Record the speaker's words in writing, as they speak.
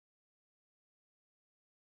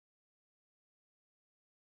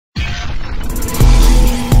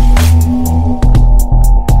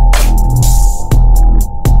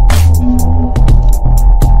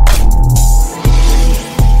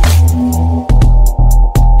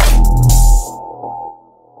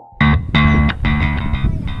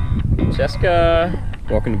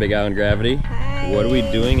Cheska, welcome to Big Island Gravity. Hi. What are we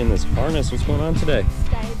doing in this harness? What's going on today?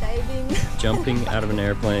 Skydiving. Jumping out of an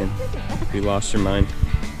airplane. You lost your mind.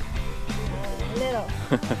 A little.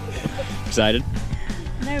 Excited?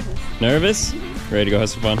 Nervous. Nervous? Ready to go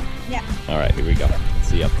have some fun? Yeah. All right, here we go.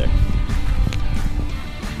 See you up there.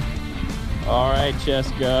 All right,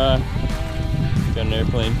 Cheska. Got an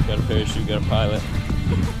airplane, got a parachute, got a pilot.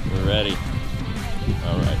 We're ready.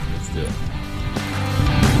 All right, let's do it.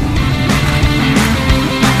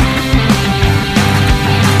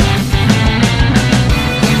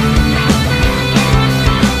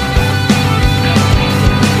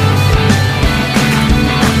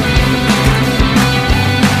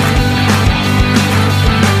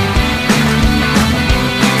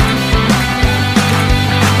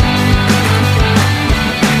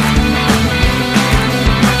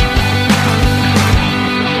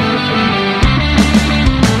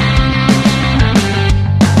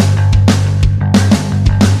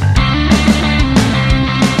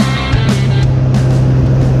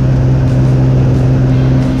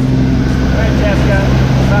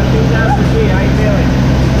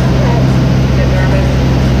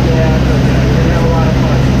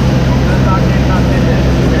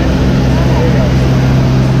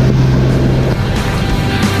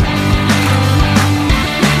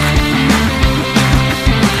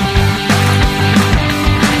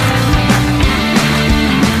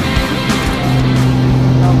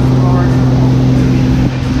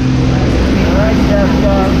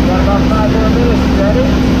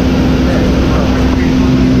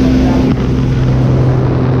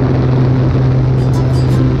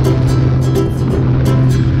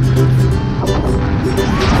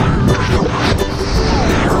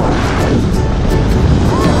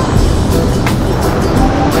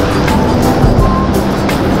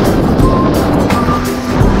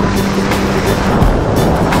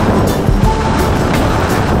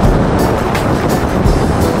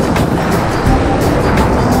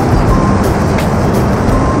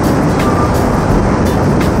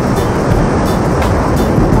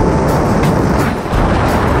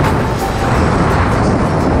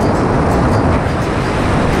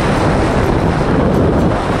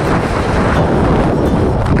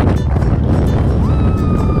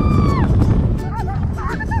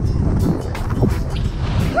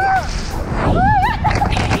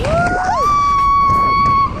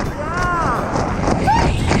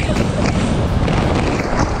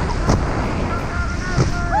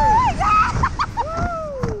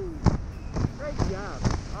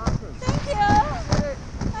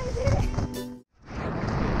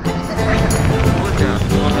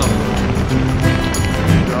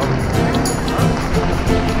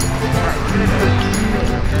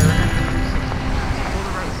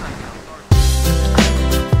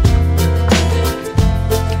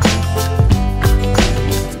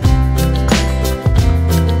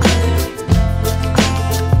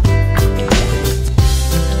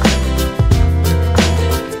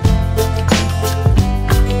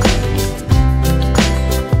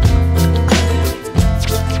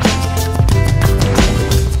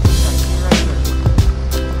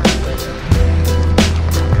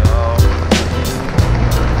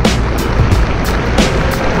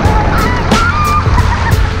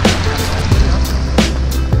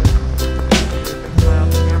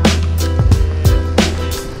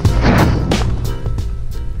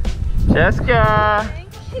 Cheska!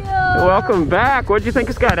 Thank you! Welcome back! What did you think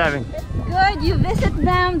of skydiving? It's good, you visit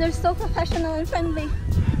them, they're so professional and friendly.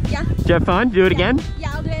 Yeah. Did you have fun? Do it again?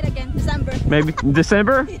 Yeah, I'll do it again, December. Maybe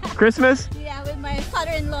December? Yeah. Christmas? Yeah, with my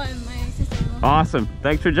father-in-law and my sister-in-law. Awesome.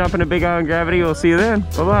 Thanks for jumping to Big Island Gravity. We'll see you then.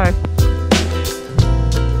 Bye-bye.